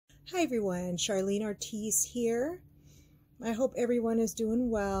Hi everyone, Charlene Ortiz here. I hope everyone is doing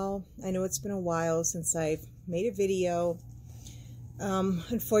well. I know it's been a while since I've made a video.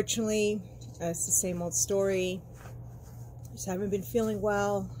 Unfortunately, it's the same old story. Just haven't been feeling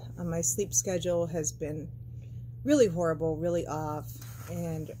well. My sleep schedule has been really horrible, really off.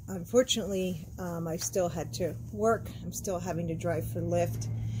 And unfortunately, I still had to work. I'm still having to drive for Lyft.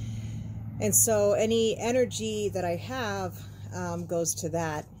 And so any energy that I have goes to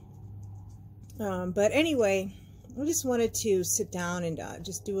that. But anyway, I just wanted to sit down and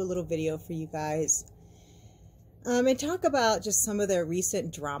just do a little video for you guys and talk about just some of the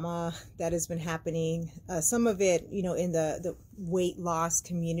recent drama that has been happening. Some of it, you know, in the weight loss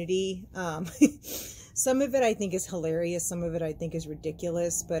community. Some of it I think is hilarious. Some of it I think is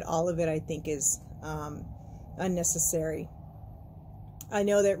ridiculous, but all of it I think is unnecessary. I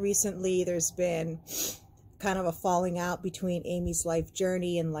know that recently there's been kind of a falling out between Amy's Life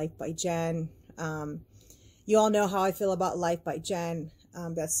Journey and Life by Jen. You all know how I feel about Life by Jen.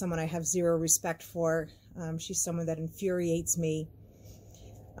 That's someone I have zero respect for. She's someone that infuriates me.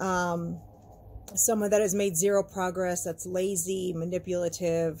 Someone that has made zero progress, that's lazy,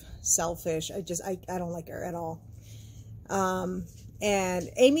 manipulative, selfish. I don't like her at all. And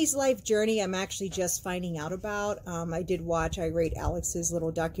Amy's Life Journey, I'm actually just finding out about. I rate Alex's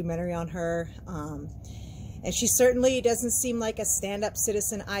little documentary on her. And she certainly doesn't seem like a stand-up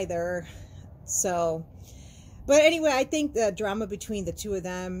citizen either. So, but anyway, I think the drama between the two of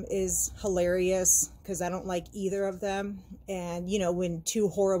them is hilarious because I don't like either of them. And, you know, when two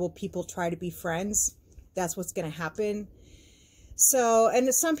horrible people try to be friends, that's what's going to happen. So,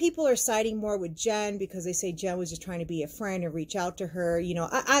 and some people are siding more with Jen because they say Jen was just trying to be a friend and reach out to her. You know,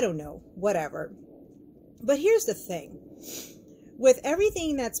 I don't know, whatever. But here's the thing. With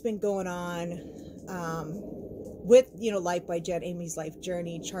everything that's been going on, with, you know, Life by Jen, Amy's Life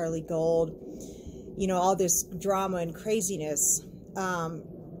Journey, Charlie Gold, you know, all this drama and craziness.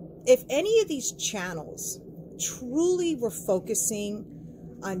 If any of these channels truly were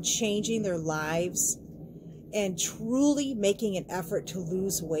focusing on changing their lives and truly making an effort to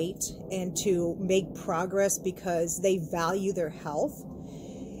lose weight and to make progress because they value their health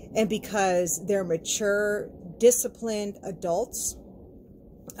and because they're mature, disciplined adults,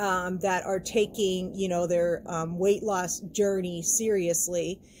 that are taking, you know, their weight loss journey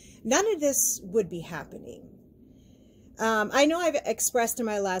seriously, none of this would be happening. I know I've expressed in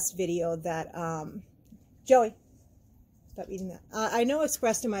my last video that, Joey, stop eating that. I know I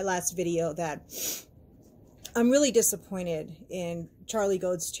expressed in my last video that I'm really disappointed in Charlie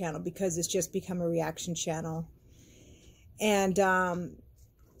Gold's channel because it's just become a reaction channel. And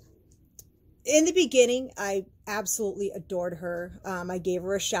in the beginning, I absolutely adored her. I gave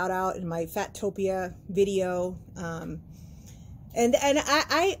her a shout out in my Fatopia video. And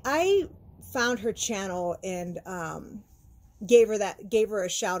I found her channel and gave her a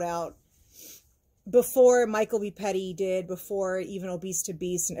shout out before Michael B. Petty did, before even Obese to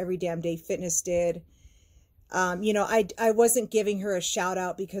Beast and Every Damn Day Fitness did. You know, I wasn't giving her a shout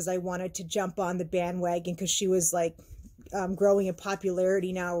out because I wanted to jump on the bandwagon because she was like growing in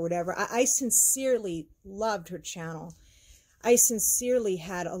popularity now or whatever. I sincerely loved her channel. I sincerely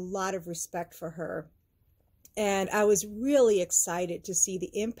had a lot of respect for her. And I was really excited to see the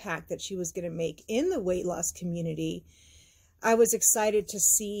impact that she was going to make in the weight loss community. I was excited to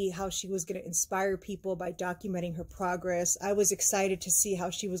see how she was going to inspire people by documenting her progress. I was excited to see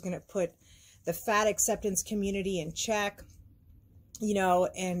how she was going to put the fat acceptance community in check, you know,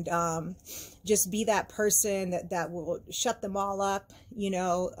 and just be that person that will shut them all up, you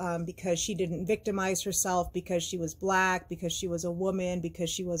know, because she didn't victimize herself, because she was Black, because she was a woman, because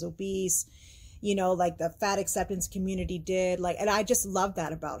she was obese, you know, like the fat acceptance community did. Like, and I just love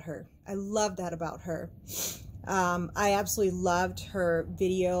that about her. I love that about her. I absolutely loved her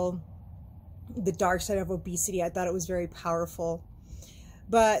video, The Dark Side of Obesity. I thought it was very powerful.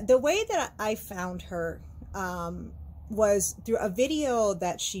 But the way that I found her was through a video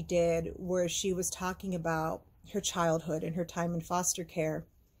that she did where she was talking about her childhood and her time in foster care.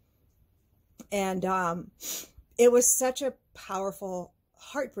 And it was such a powerful,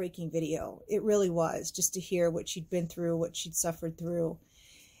 heartbreaking video. It really was, just to hear what she'd been through, what she'd suffered through.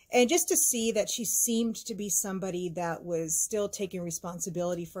 And just to see that she seemed to be somebody that was still taking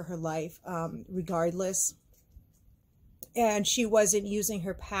responsibility for her life, regardless. And she wasn't using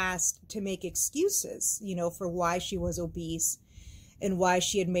her past to make excuses, you know, for why she was obese and why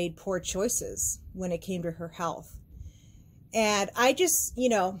she had made poor choices when it came to her health. And I just, you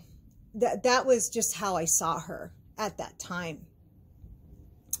know, that was just how I saw her at that time.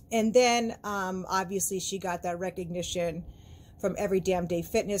 And then, obviously, she got that recognition from Every Damn Day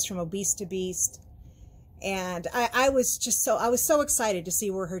Fitness, from Obese to Beast. And I was so excited to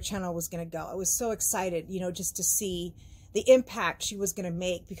see where her channel was going to go. I was so excited, you know, just to see the impact she was going to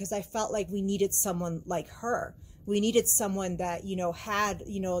make, because I felt like we needed someone like her. We needed someone that, you know, had,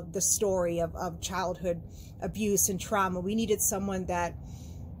 you know, the story of childhood abuse and trauma. We needed someone that,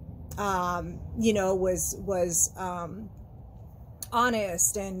 you know, was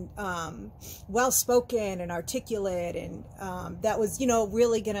honest and well-spoken and articulate, and that was, you know,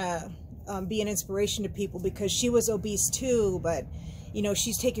 really gonna be an inspiration to people, because she was obese too, but, you know,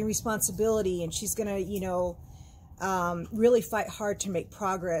 she's taking responsibility, and she's gonna, you know, really fight hard to make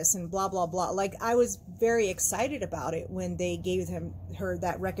progress, and blah blah blah. Like, I was very excited about it when they gave her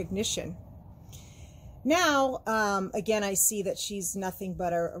that recognition. Now, again, I see that she's nothing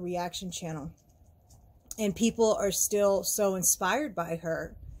but a reaction channel, and people are still so inspired by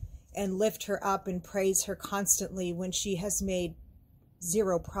her and lift her up and praise her constantly when she has made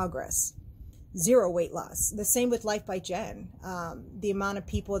zero progress, zero weight loss. The same with Life by Jen. The amount of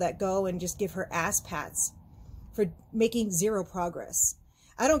people that go and just give her ass pats for making zero progress.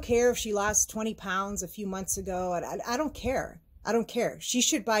 I don't care if she lost 20 pounds a few months ago. I don't care. I don't care. She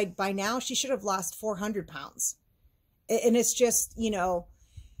should, by now, she should have lost 400 pounds. And it's just, you know,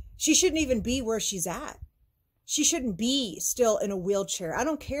 she shouldn't even be where she's at. She shouldn't be still in a wheelchair. I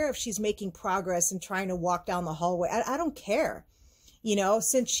don't care if she's making progress and trying to walk down the hallway. I don't care. You know,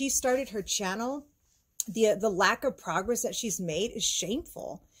 since she started her channel, the lack of progress that she's made is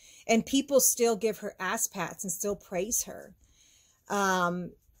shameful. And people still give her ass pats and still praise her.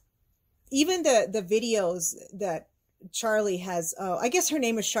 Even the videos that Charlie has, oh, I guess her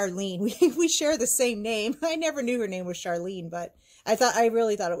name is Charlene. We share the same name. I never knew her name was Charlene, but I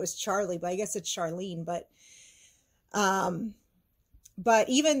really thought it was Charlie, but I guess it's Charlene. But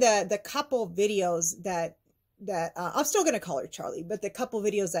even the couple videos that I'm still going to call her Charlie, but the couple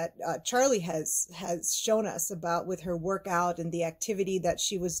videos that Charlie has shown us about with her workout and the activity that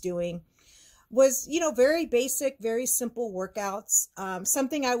she was doing was, you know, very basic, very simple workouts.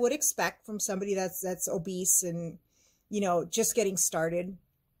 Something I would expect from somebody that's obese and, you know, just getting started.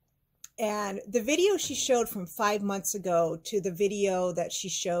 And the video she showed from 5 months ago to the video that she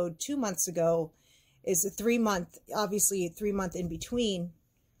showed 2 months ago is a 3 month, obviously a 3 month in between.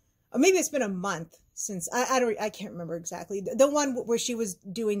 Or maybe it's been a month since, I can't remember exactly. The one where she was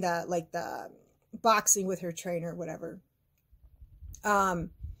doing the boxing with her trainer, whatever.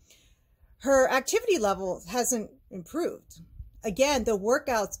 Her activity level hasn't improved. Again, the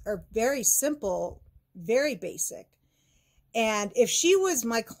workouts are very simple, very basic. And if she was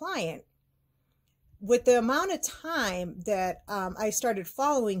my client, with the amount of time that I started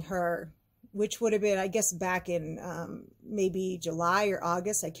following her, which would have been, I guess, back in maybe July or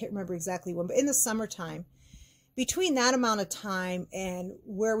August, I can't remember exactly when, but in the summertime, between that amount of time and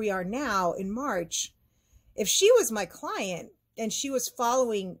where we are now in March, if she was my client and she was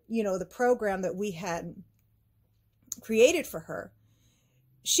following, you know, the program that we had created for her,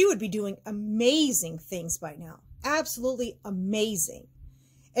 she would be doing amazing things by now. Absolutely amazing.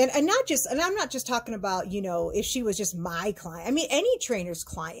 And I'm not just talking about, you know, if she was just my client. I mean, any trainer's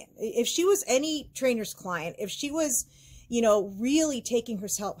client. If she was any trainer's client, if she was, you know, really taking her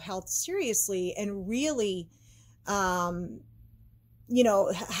health seriously and really, you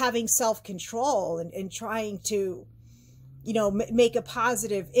know, having self-control and trying to, you know, make a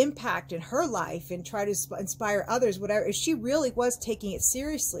positive impact in her life and try to inspire others, whatever. If she really was taking it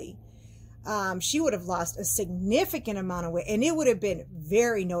seriously, she would have lost a significant amount of weight, and it would have been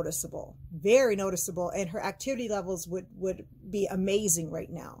very noticeable, and her activity levels would be amazing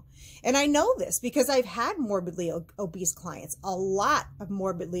right now. And I know this because I've had morbidly obese clients, a lot of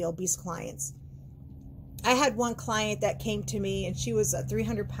morbidly obese clients. I had one client that came to me and she was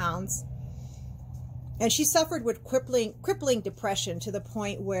 300 pounds and she suffered with crippling depression to the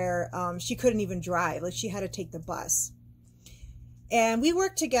point where she couldn't even drive. Like, she had to take the bus. And we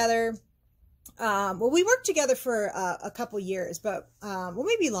worked together. Well, we worked together for a couple years, but, well,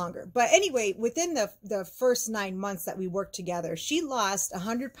 maybe longer. But anyway, within the first 9 months that we worked together, she lost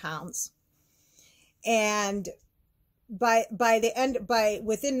 100 pounds. And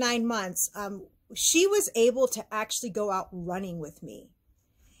within 9 months, she was able to actually go out running with me.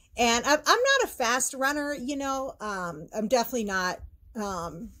 And I'm not a fast runner, you know. I'm definitely not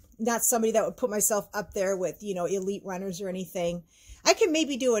somebody that would put myself up there with, you know, elite runners or anything. I can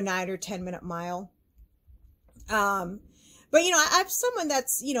maybe do a 9 or 10 minute mile. But, you know, I'm someone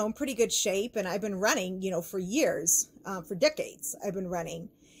that's, you know, in pretty good shape, and I've been running, you know, for years, for decades, I've been running.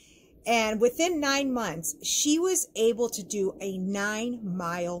 And within 9 months, she was able to do a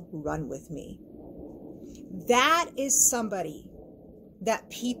 9-mile run with me. That is somebody that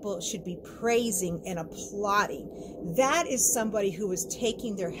people should be praising and applauding. That is somebody who is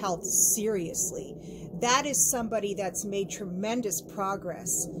taking their health seriously. That is somebody that's made tremendous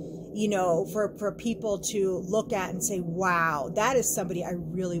progress, you know, for people to look at and say, wow, that is somebody I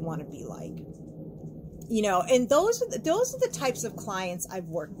really want to be like. You know, and those are the types of clients I've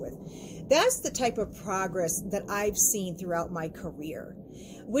worked with. That's the type of progress that I've seen throughout my career,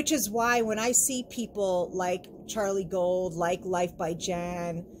 which is why when I see people like Charlie Gold, like Life by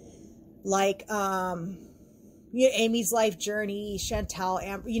Jen, like you know, Amy's Life Journey, Chantal,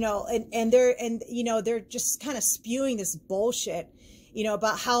 you know, and they're just kind of spewing this bullshit, you know,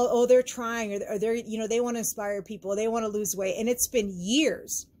 about how, oh, they're trying, or they're, you know, they want to inspire people, they want to lose weight, and it's been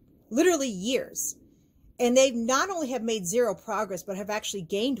years, literally years. And they not only have made zero progress, but have actually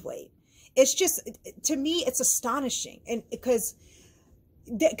gained weight. It's just, to me, it's astonishing. And because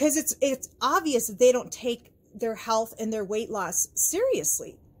it's obvious that they don't take their health and their weight loss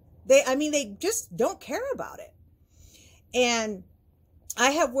seriously. They just don't care about it. And I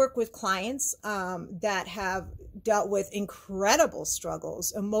have worked with clients that have dealt with incredible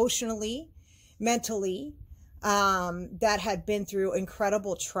struggles emotionally, mentally, that had been through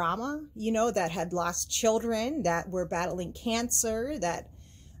incredible trauma, you know, that had lost children, that were battling cancer, that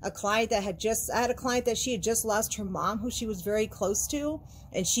I had a client that she had just lost her mom, who she was very close to,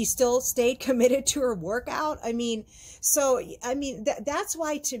 and she still stayed committed to her workout. That's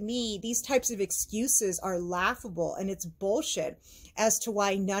why, to me, these types of excuses are laughable, and it's bullshit as to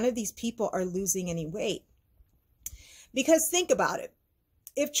why none of these people are losing any weight. Because think about it.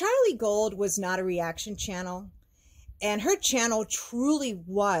 If Charlie Gold was not a reaction channel, and her channel truly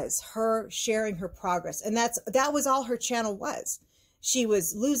was her sharing her progress, and that was all her channel was. She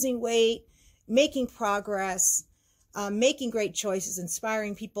was losing weight, making progress, making great choices,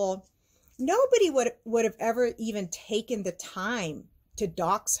 inspiring people. Nobody would have ever even taken the time to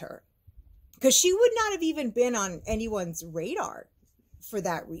dox her, because she would not have even been on anyone's radar for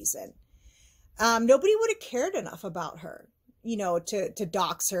that reason. Nobody would have cared enough about her, you know, to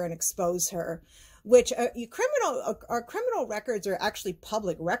dox her and expose her, which our criminal records are actually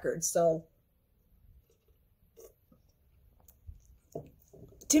public records. So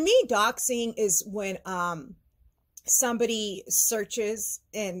to me, doxing is when somebody searches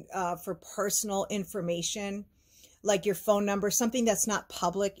for personal information, like your phone number, something that's not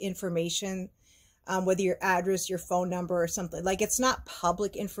public information, whether your address, your phone number, or something. Like, it's not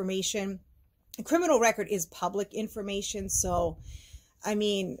public information. A criminal record is public information. So, I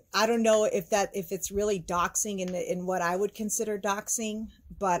mean, I don't know if it's really doxing in what I would consider doxing,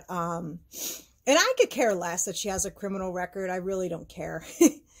 but, and I could care less that she has a criminal record. I really don't care.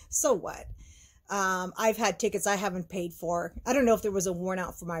 So what? I've had tickets I haven't paid for. I don't know if there was a warrant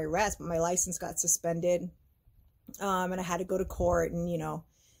out for my arrest, but my license got suspended. And I had to go to court and, you know,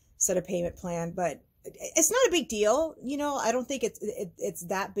 set a payment plan, but it's not a big deal. You know, I don't think it's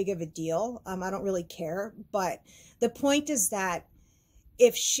that big of a deal. I don't really care. But the point is that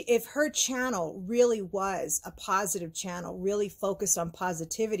if her channel really was a positive channel, really focused on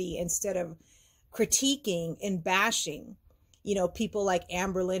positivity instead of critiquing and bashing, you know, people like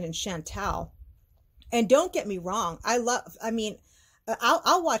Amberlynn and Chantal. And don't get me wrong,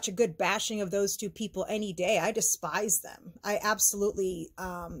 I'll watch a good bashing of those two people any day. I despise them. I absolutely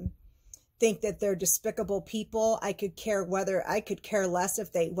think that they're despicable people. I could care less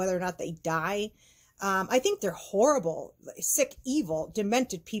whether or not they die. I think they're horrible, sick, evil,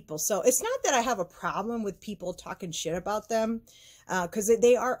 demented people. So it's not that I have a problem with people talking shit about them, because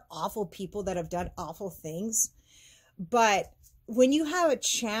they are awful people that have done awful things. But when you have a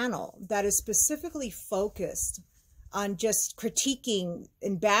channel that is specifically focused on just critiquing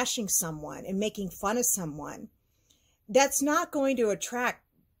and bashing someone and making fun of someone, that's not going to attract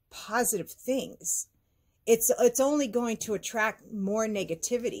positive things. It's only going to attract more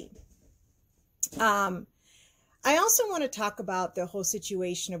negativity. I also want to talk about the whole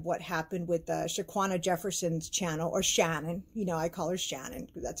situation of what happened with Shaquana Jefferson's channel, or Shannon. You know, I call her Shannon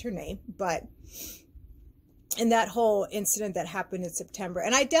because that's her name. But in that whole incident that happened in September,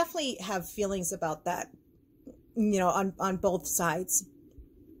 and I definitely have feelings about that, you know, on both sides.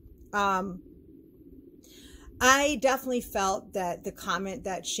 I definitely felt that the comment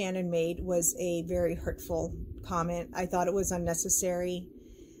that Shannon made was a very hurtful comment. I thought it was unnecessary.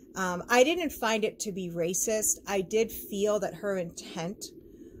 I didn't find it to be racist. I did feel that her intent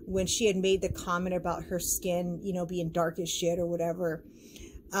when she had made the comment about her skin, you know, being dark as shit or whatever,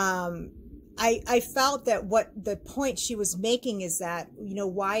 I felt that what the point she was making is that, you know,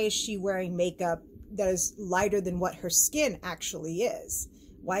 why is she wearing makeup that is lighter than what her skin actually is?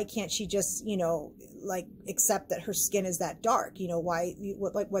 Why can't she just, you know, like accept that her skin is that dark? You know,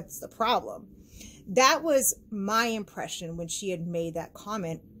 what's the problem? That was my impression when she had made that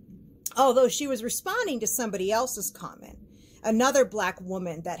comment, although she was responding to somebody else's comment, another Black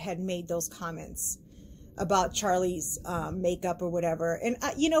woman that had made those comments about Charlie's makeup or whatever. And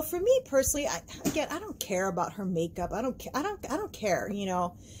you know, for me personally, I don't care about her makeup. I don't care, you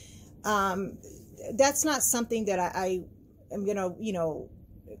know. That's not something that I am gonna, you know,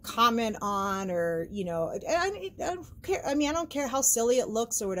 comment on, or, you know, I don't care. I mean, I don't care how silly it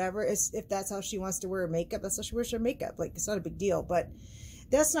looks or whatever. If that's how she wants to wear her makeup, that's how she wears her makeup. Like, it's not a big deal. But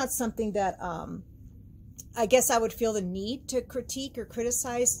that's not something that I guess I would feel the need to critique or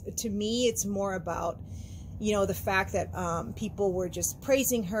criticize. To me, it's more about, you know, the fact that people were just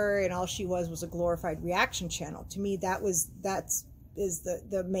praising her, and all she was a glorified reaction channel. To me, that is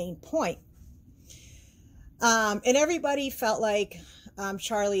the main point. And everybody felt like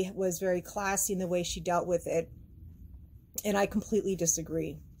Charlie was very classy in the way she dealt with it, and I completely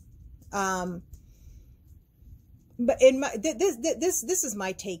disagree. But in my this is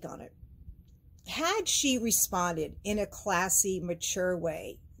my take on it. Had she responded in a classy, mature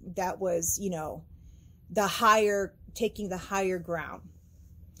way, that was, you know, taking the higher ground,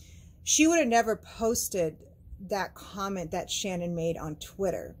 she would have never posted that comment that Shannon made on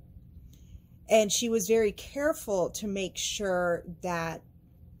Twitter. And she was very careful to make sure that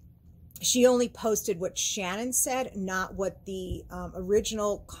she only posted what Shannon said, not what the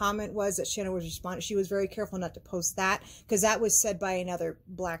original comment was that Shannon was responding. She was very careful not to post that, because that was said by another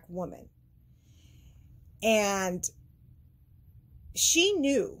Black woman. And she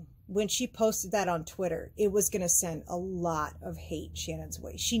knew when she posted that on Twitter, it was going to send a lot of hate Shannon's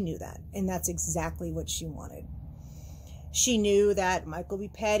way. She knew that. And that's exactly what she wanted. She knew that Michael B.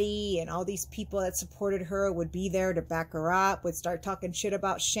 Petty and all these people that supported her would be there to back her up, would start talking shit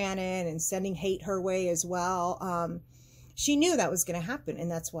about Shannon and sending hate her way as well. She knew that was going to happen, and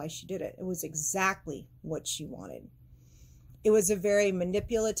that's why she did it. It was exactly what she wanted. It was a very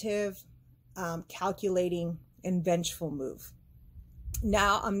manipulative, calculating, and vengeful move.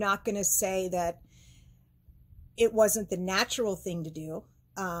 Now, I'm not going to say that it wasn't the natural thing to do.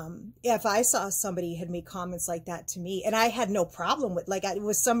 If I saw somebody had made comments like that to me, and I had no problem with, like, it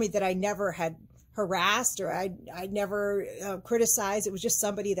was somebody that I never had harassed, or I never criticized. It was just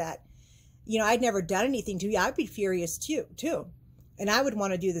somebody that, you know, I'd never done anything to. I'd be furious too. And I would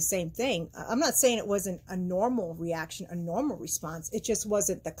want to do the same thing. I'm not saying it wasn't a normal reaction, a normal response. It just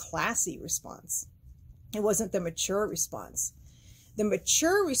wasn't the classy response. It wasn't the mature response. The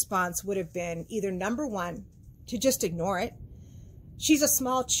mature response would have been either, number one, to just ignore it. She's a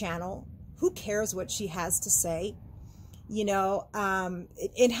small channel. Who cares what she has to say? You know,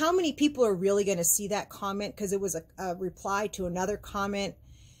 and how many people are really going to see that comment? Because it was a reply to another comment,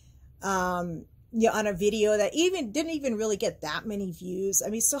 you know, on a video that didn't even really get that many views. I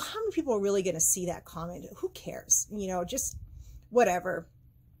mean, so how many people are really going to see that comment? Who cares? You know, just whatever.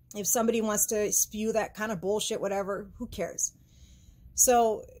 If somebody wants to spew that kind of bullshit, whatever, who cares?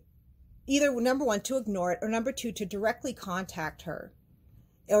 So either, number one, to ignore it, or number two, to directly contact her,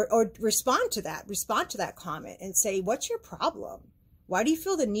 or respond to that comment and say, what's your problem? Why do you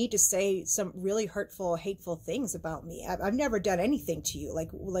feel the need to say some really hurtful, hateful things about me? I've never done anything to you. Like,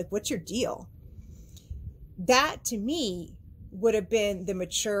 what's your deal? That, to me, would have been the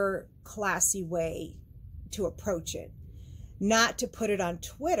mature, classy way to approach it. Not to put it on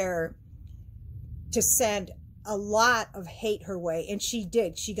Twitter to send a lot of hate her way. And she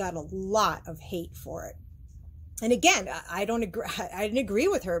did. She got a lot of hate for it. And again, I don't agree. I didn't agree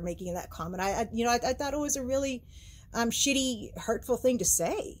with her making that comment. I thought it was a really shitty, hurtful thing to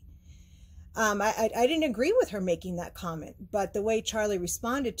say. I didn't agree with her making that comment, but the way Charlie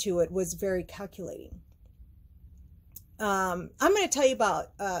responded to it was very calculating. I'm going to tell you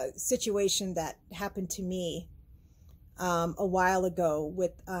about a situation that happened to me a while ago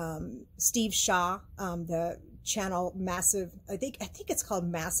with Steve Shaw, the channel Massive. I think it's called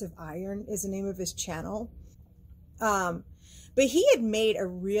Massive Iron is the name of his channel. But he had made a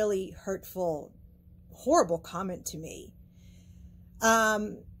really hurtful, horrible comment to me.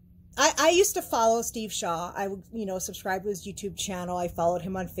 I used to follow Steve Shaw. I would, subscribe to his YouTube channel. I followed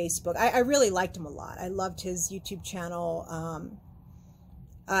him on Facebook. I really liked him a lot. I loved his YouTube channel.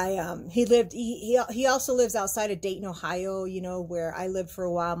 He also lives outside of Dayton, Ohio, where I lived for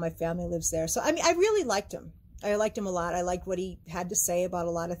a while. My family lives there. So, I mean, I really liked him. I liked him a lot. I liked what he had to say about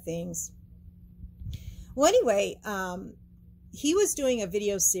a lot of things. Well, anyway, he was doing a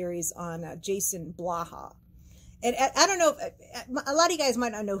video series on Jason Blaha. And I don't know, a lot of you guys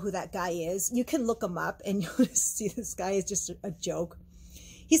might not know who that guy is. You can look him up and you'll see this guy is just a joke.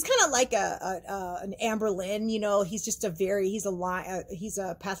 he's kind of like an Amber Lynn, you know. He's just he's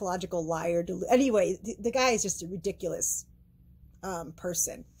a pathological liar. Anyway, the guy is just a ridiculous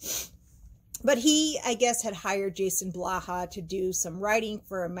person. But he, I guess, had hired Jason Blaha to do some writing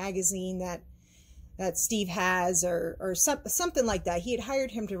for a magazine that Steve has, or something like that. He had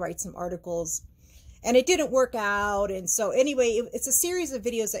hired him to write some articles, and it didn't work out. And so anyway, it's a series of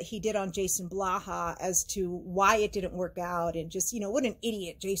videos that he did on Jason Blaha as to why it didn't work out, and just, you know, what an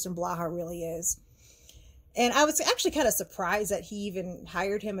idiot Jason Blaha really is. And I was actually kind of surprised that he even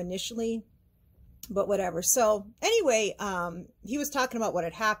hired him initially, but whatever. So anyway, he was talking about what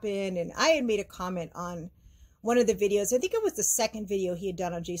had happened, and I had made a comment on one of the videos. I think it was the second video he had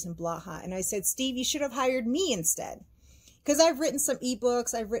done on Jason Blaha. And I said, Steve, you should have hired me instead. Because I've written some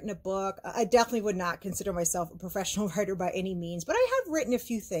ebooks. I've written a book. I definitely would not consider myself a professional writer by any means, but I have written a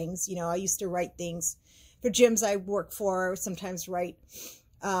few things. You know, I used to write things for gyms I work for, sometimes write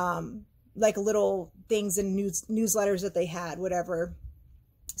like little things in newsletters that they had, whatever.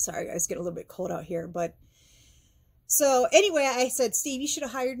 Sorry, guys, getting a little bit cold out here. But so anyway, I said, Steve, you should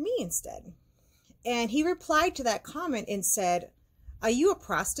have hired me instead. And he replied to that comment and said, are you a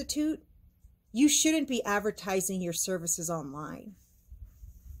prostitute? You shouldn't be advertising your services online.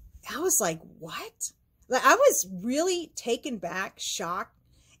 I was like, what? Like, I was really taken back, shocked,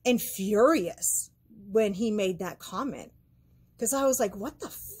 and furious when he made that comment. Because I was like, what the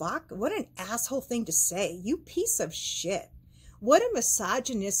fuck? What an asshole thing to say. You piece of shit. What a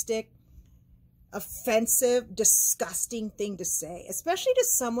misogynistic, offensive, disgusting thing to say, especially to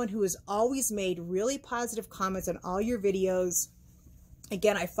someone who has always made really positive comments on all your videos.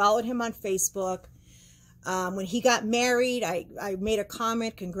 Again, I followed him on Facebook. When he got married, I made a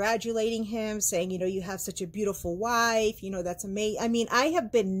comment congratulating him, saying, you know, you have such a beautiful wife. You know, that's amazing. I mean, I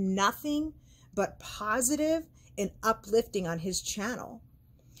have been nothing but positive and uplifting on his channel.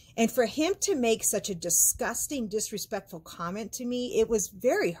 And for him to make such a disgusting, disrespectful comment to me, it was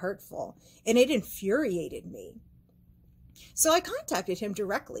very hurtful, and it infuriated me. So I contacted him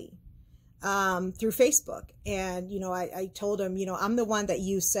directly through Facebook. And, you know, I told him, you know, I'm the one that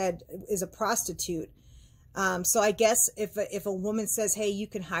you said is a prostitute. So I guess if a woman says, hey, you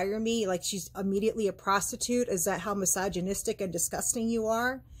can hire me, like she's immediately a prostitute, is that how misogynistic and disgusting you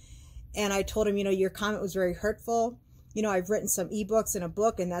are? And I told him, you know, your comment was very hurtful. You know, I've written some ebooks and a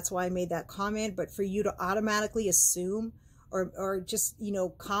book, and that's why I made that comment. But for you to automatically assume or just, you know,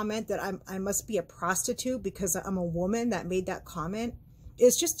 comment that I must be a prostitute because I'm a woman that made that comment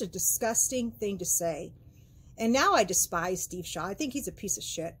is just a disgusting thing to say. And now I despise Steve Shaw. I think he's a piece of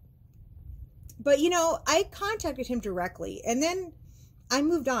shit. But, you know, I contacted him directly, and then I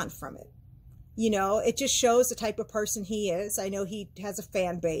moved on from it. You know, it just shows the type of person he is. I know he has a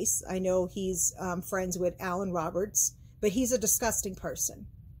fan base. I know he's friends with Alan Roberts. But he's a disgusting person.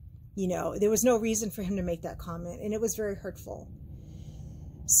 You know, there was no reason for him to make that comment, and it was very hurtful.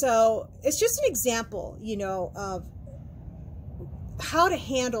 So it's just an example, you know, of how to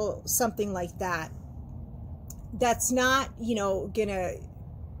handle something like that. That's not, you know, gonna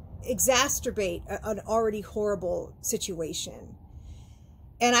exacerbate an already horrible situation.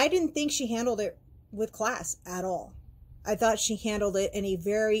 And I didn't think she handled it with class at all. I thought she handled it in a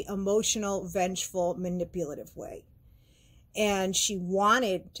very emotional, vengeful, manipulative way. And she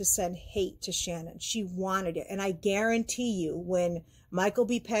wanted to send hate to Shannon. She wanted it. And I guarantee you, when Michael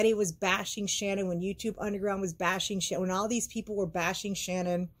B. Petty was bashing Shannon, when YouTube Underground was bashing Shannon, when all these people were bashing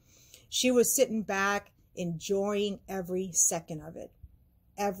Shannon, she was sitting back enjoying every second of it.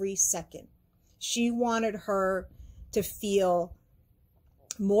 Every second. She wanted her to feel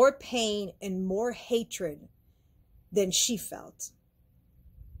more pain and more hatred than she felt.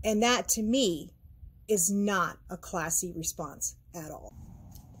 And that, to me, is not a classy response at all.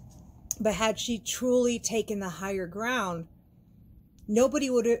 But had she truly taken the higher ground, nobody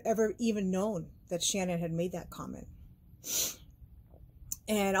would have ever even known that Shannon had made that comment.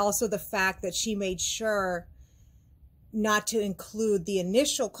 And also the fact that she made sure not to include the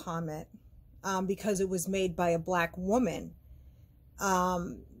initial comment because it was made by a black woman.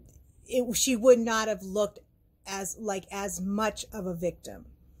 She would not have looked as much of a victim.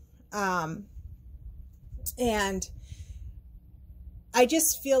 And I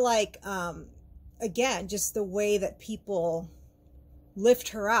just feel like, again, just the way that people lift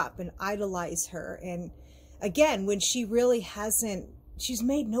her up and idolize her. And again, when she really she's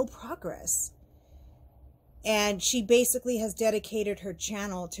made no progress. And she basically has dedicated her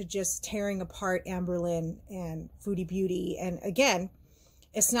channel to just tearing apart Amberlynn and Foodie Beauty. And again,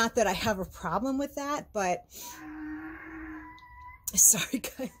 it's not that I have a problem with that, but sorry,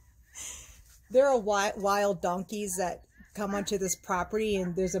 guys. There are wild donkeys that come onto this property,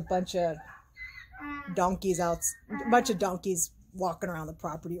 and there's a bunch of donkeys walking around the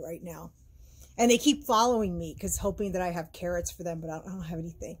property right now. And they keep following me because hoping that I have carrots for them, but I don't have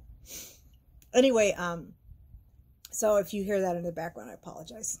anything. Anyway, so if you hear that in the background, I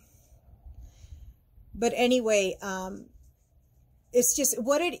apologize. But anyway, it's just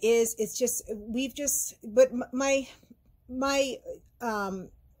what it is. It's just, but my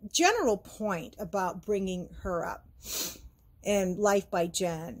general point about bringing her up and Life by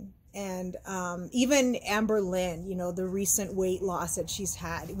Jen, and even Amber Lynn, you know, the recent weight loss that she's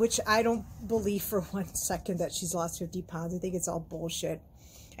had, which I don't believe for 1 second that she's lost 50 pounds. I think it's all bullshit.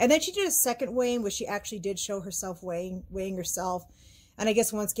 And then she did a second weighing where she actually did show herself weighing herself. And I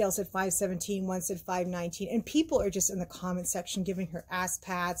guess one scale said 517, one said 519. And people are just in the comment section giving her ass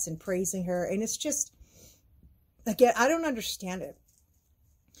pats and praising her. And it's just, again, I don't understand it.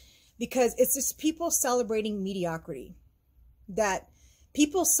 Because it's just people celebrating mediocrity. That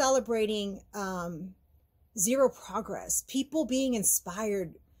people celebrating zero progress. People being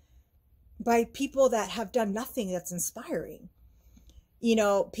inspired by people that have done nothing that's inspiring. You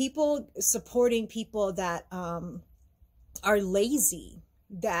know, people supporting people that are lazy,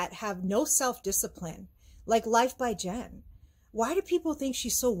 that have no self-discipline, like Life by Jen. Why do people think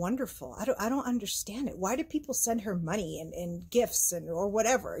she's so wonderful? I don't understand it. Why do people send her money and gifts or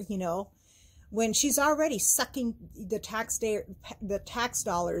whatever, you know, when she's already sucking the tax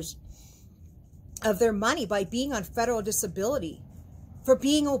dollars of their money by being on federal disability for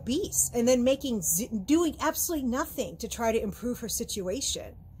being obese, and then doing absolutely nothing to try to improve her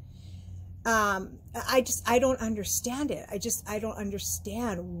situation. I don't understand it. I don't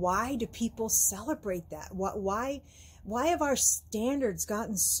understand. Why do people celebrate that? Why have our standards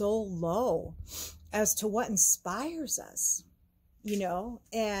gotten so low as to what inspires us, you know?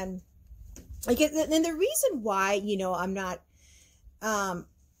 And I get that. And the reason why, you know, I'm not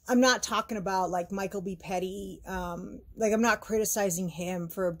talking about like Michael B. Petty, like I'm not criticizing him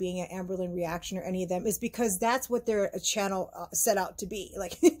for being an Amberlin reaction or any of them, is because that's what their channel set out to be.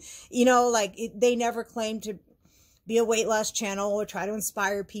 Like, you know, like they never claimed to be a weight loss channel or try to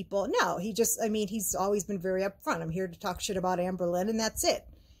inspire people. No, I mean, he's always been very upfront. I'm here to talk shit about Amberlin, and that's it,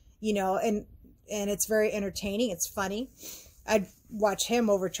 you know, and it's very entertaining. It's funny. I'd watch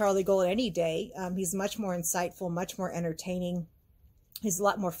him over Charlie Gold any day. He's much more insightful, much more entertaining. He's a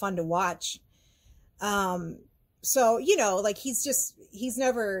lot more fun to watch. So, you know, like he's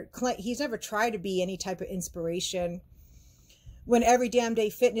never tried to be any type of inspiration. When Every Damn Day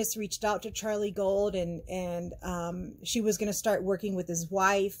Fitness reached out to Charlie Gold and she was going to start working with his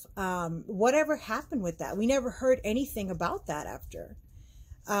wife, whatever happened with that? We never heard anything about that after.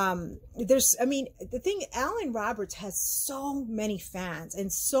 I mean, the thing, Alan Roberts has so many fans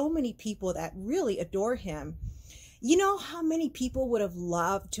and so many people that really adore him. You know how many people would have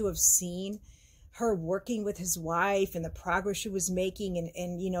loved to have seen her working with his wife and the progress she was making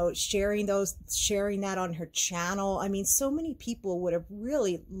and you know, sharing that on her channel. I mean, so many people would have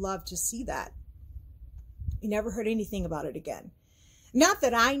really loved to see that. We never heard anything about it again. Not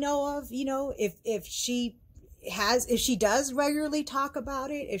that I know of, you know, if she does regularly talk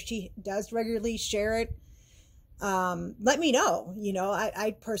about it, if she does regularly share it, let me know. You know,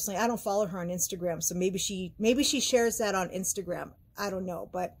 I personally, I don't follow her on Instagram, so maybe she shares that on Instagram. I don't know,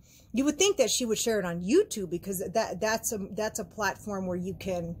 but you would think that she would share it on YouTube, because that's a platform where you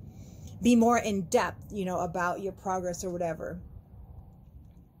can be more in depth, you know, about your progress or whatever.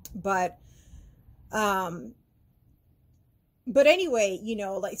 But anyway, you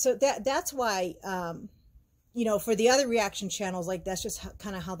know, like, so that's why, you know, for the other reaction channels, like that's just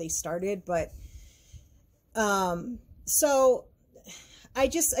kind of how they started. But so I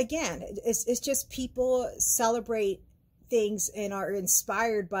just, again, it's just people celebrate things and are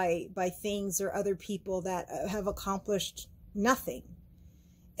inspired by things or other people that have accomplished nothing.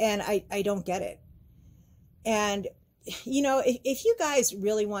 And I don't get it. And, you know, if you guys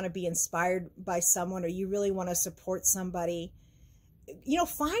really want to be inspired by someone, or you really want to support somebody, you know,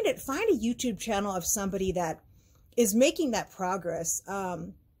 find a YouTube channel of somebody that is making that progress.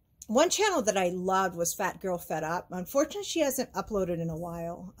 One channel that I loved was Fat Girl Fed Up. Unfortunately, she hasn't uploaded in a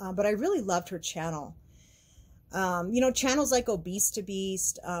while, but I really loved her channel. You know, channels like Obese to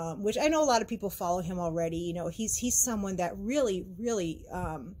Beast, which I know a lot of people follow him already. You know, he's someone that really, really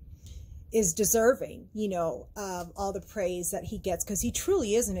is deserving, you know, of all the praise that he gets, because he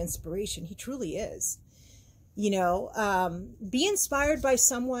truly is an inspiration. He truly is. You know, be inspired by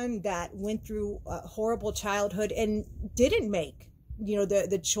someone that went through a horrible childhood and didn't make, you know,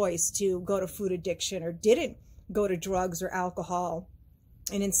 the choice to go to food addiction, or didn't go to drugs or alcohol,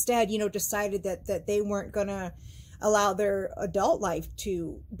 and instead, you know, decided that they weren't gonna allow their adult life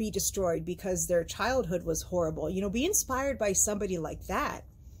to be destroyed because their childhood was horrible. You know, be inspired by somebody like that,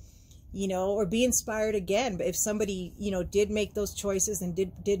 you know, or be inspired again. But if somebody, you know, did make those choices and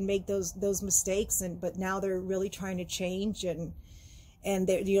did make those mistakes, but now they're really trying to change, and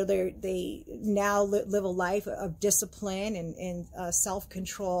they, you know, they now live a life of discipline and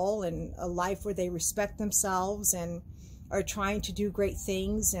self-control, and a life where they respect themselves and are trying to do great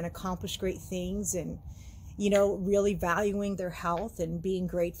things and accomplish great things, and, you know, really valuing their health and being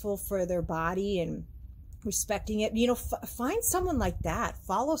grateful for their body and respecting it. You know, find someone like that,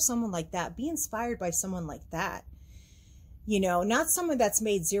 follow someone like that, be inspired by someone like that, you know, not someone that's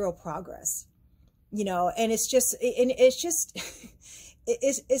made zero progress, you know. And it's just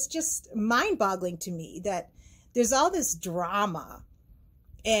it's just mind-boggling to me that there's all this drama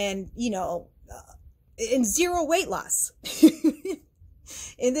and, you know, and zero weight loss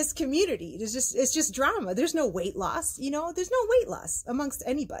in this community. It's just drama. There's no weight loss, you know, there's no weight loss amongst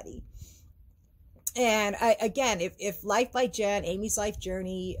anybody. And again, if Life by Jen, Amy's Life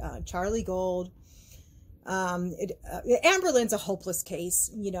Journey, Charlie Gold, Amber Lynn's a hopeless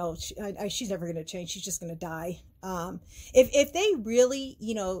case, you know, she's never going to change. She's just going to die. If they really,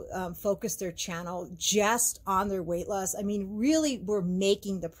 you know, focus their channel just on their weight loss, I mean, really were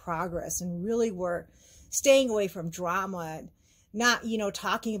making the progress and really were staying away from drama, and not, you know,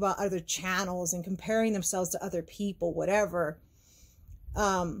 talking about other channels and comparing themselves to other people, whatever,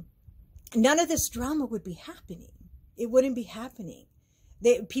 none of this drama would be happening. It wouldn't be happening.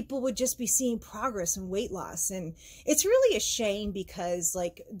 People would just be seeing progress and weight loss. And it's really a shame because,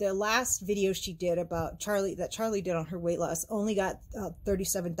 like, the last video she did about Charlie, that Charlie did on her weight loss, only got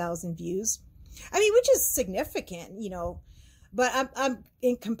 37,000 views. I mean, which is significant, you know, but I'm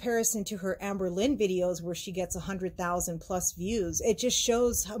in comparison to her Amber Lynn videos where she gets 100,000 plus views. It just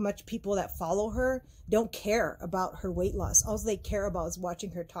shows how much people that follow her don't care about her weight loss. All they care about is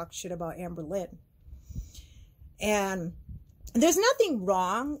watching her talk shit about Amber Lynn. And there's nothing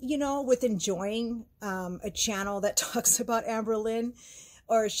wrong, you know, with enjoying a channel that talks about Amber Lynn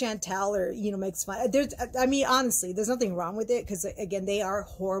or Chantel, or, you know, makes fun. I mean, honestly, there's nothing wrong with it, because, again, they are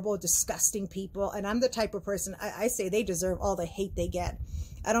horrible, disgusting people. And I'm the type of person, I say they deserve all the hate they get.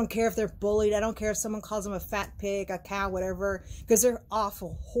 I don't care if they're bullied. I don't care if someone calls them a fat pig, a cow, whatever, because they're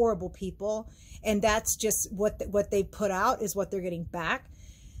awful, horrible people. And that's just what they put out is what they're getting back.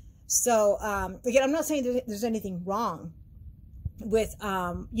 So, again, I'm not saying there's anything wrong with,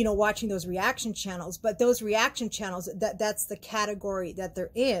 you know, watching those reaction channels, but those reaction channels, that's the category that they're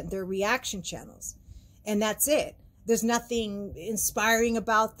in. They're reaction channels, and that's it. There's nothing inspiring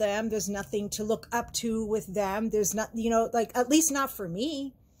about them. There's nothing to look up to with them. There's not, you know, like, at least not for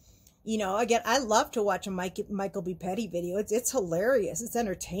me. You know, again, I love to watch a Michael B. Petty video. It's hilarious. It's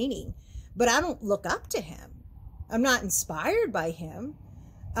entertaining, but I don't look up to him. I'm not inspired by him.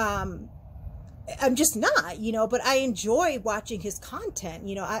 I'm just not, you know, but I enjoy watching his content.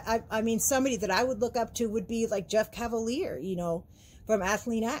 You know, I mean, somebody that I would look up to would be like Jeff Cavalier, you know, from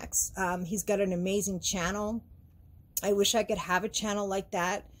Athlean X. He's got an amazing channel. I wish I could have a channel like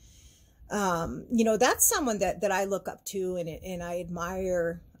that. You know, that's someone that I look up to and I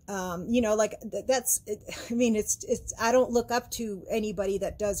admire. You know, like that's, I mean, I don't look up to anybody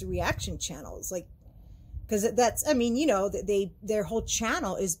that does reaction channels, like, because that's, I mean, you know, their whole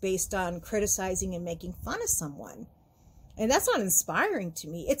channel is based on criticizing and making fun of someone. And that's not inspiring to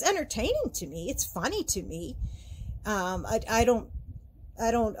me. It's entertaining to me. It's funny to me. I don't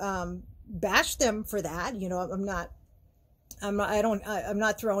bash them for that. You know, I'm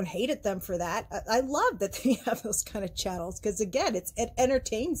not throwing hate at them for that. I love that they have those kind of channels, because, again, it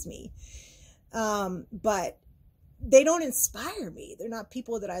entertains me. But they don't inspire me. They're not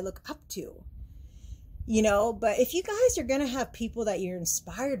people that I look up to. You know, but if you guys are going to have people that you're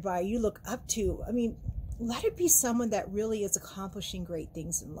inspired by, you look up to, I mean, let it be someone that really is accomplishing great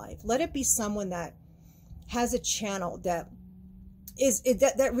things in life. Let it be someone that has a channel that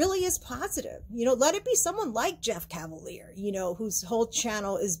really is positive. You know, let it be someone like Jeff Cavalier, you know, whose whole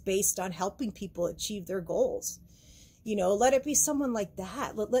channel is based on helping people achieve their goals. You know, let it be someone like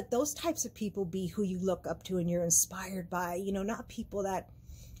that. Let those types of people be who you look up to and you're inspired by, you know, not people that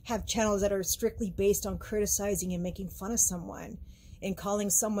have channels that are strictly based on criticizing and making fun of someone and calling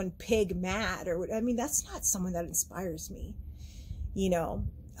someone pig mad, or, I mean, that's not someone that inspires me, you know?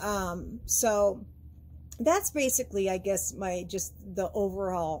 So that's basically, I guess, just the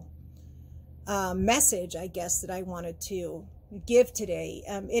overall message, I guess, that I wanted to give today.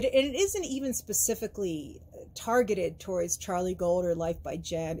 It isn't even specifically targeted towards Charlie Gold or Life by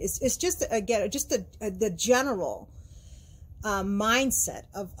Jen. It's just, again, just the general mindset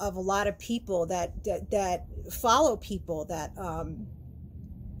of a lot of people that follow people that,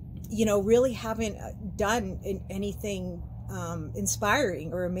 you know, really haven't done anything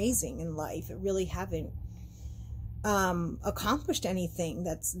inspiring or amazing in life. It really haven't accomplished anything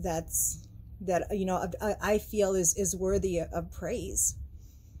that you know, I feel is worthy of praise.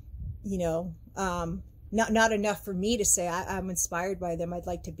 You know, not enough for me to say I'm inspired by them. I'd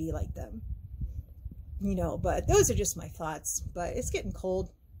like to be like them. You know, but those are just my thoughts. But it's getting cold.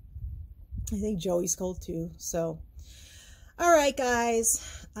 I think Joey's cold too. So, all right,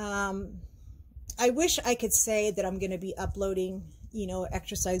 guys. I wish I could say that I'm going to be uploading, you know,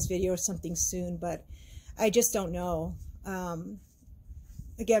 exercise video or something soon, but I just don't know.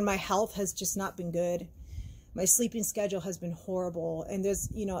 Again, my health has just not been good. My sleeping schedule has been horrible. And there's,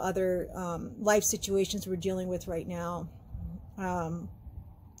 you know, other life situations we're dealing with right now.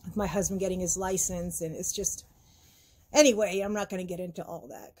 My husband getting his license, and it's just, anyway, I'm not going to get into all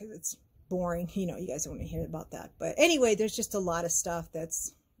that because it's boring. You know, you guys don't want to hear about that. But anyway, there's just a lot of stuff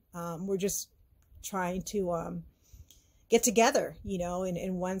that's, we're just trying to get together, you know,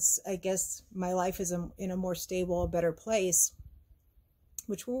 and once, I guess, my life is in a more stable, better place,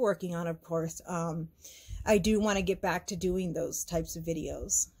 which we're working on, of course, I do want to get back to doing those types of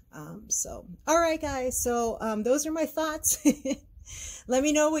videos. So, all right, guys. So those are my thoughts. Let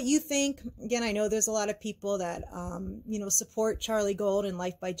me know what you think. Again, I know there's a lot of people that, you know, support Charlie Gold and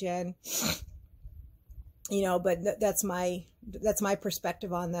Life by Jen, you know, but that's my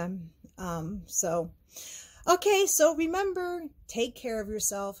perspective on them. So, okay. So remember, take care of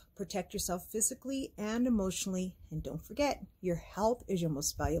yourself, protect yourself physically and emotionally. And don't forget, your health is your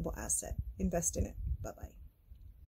most valuable asset. Invest in it. Bye-bye.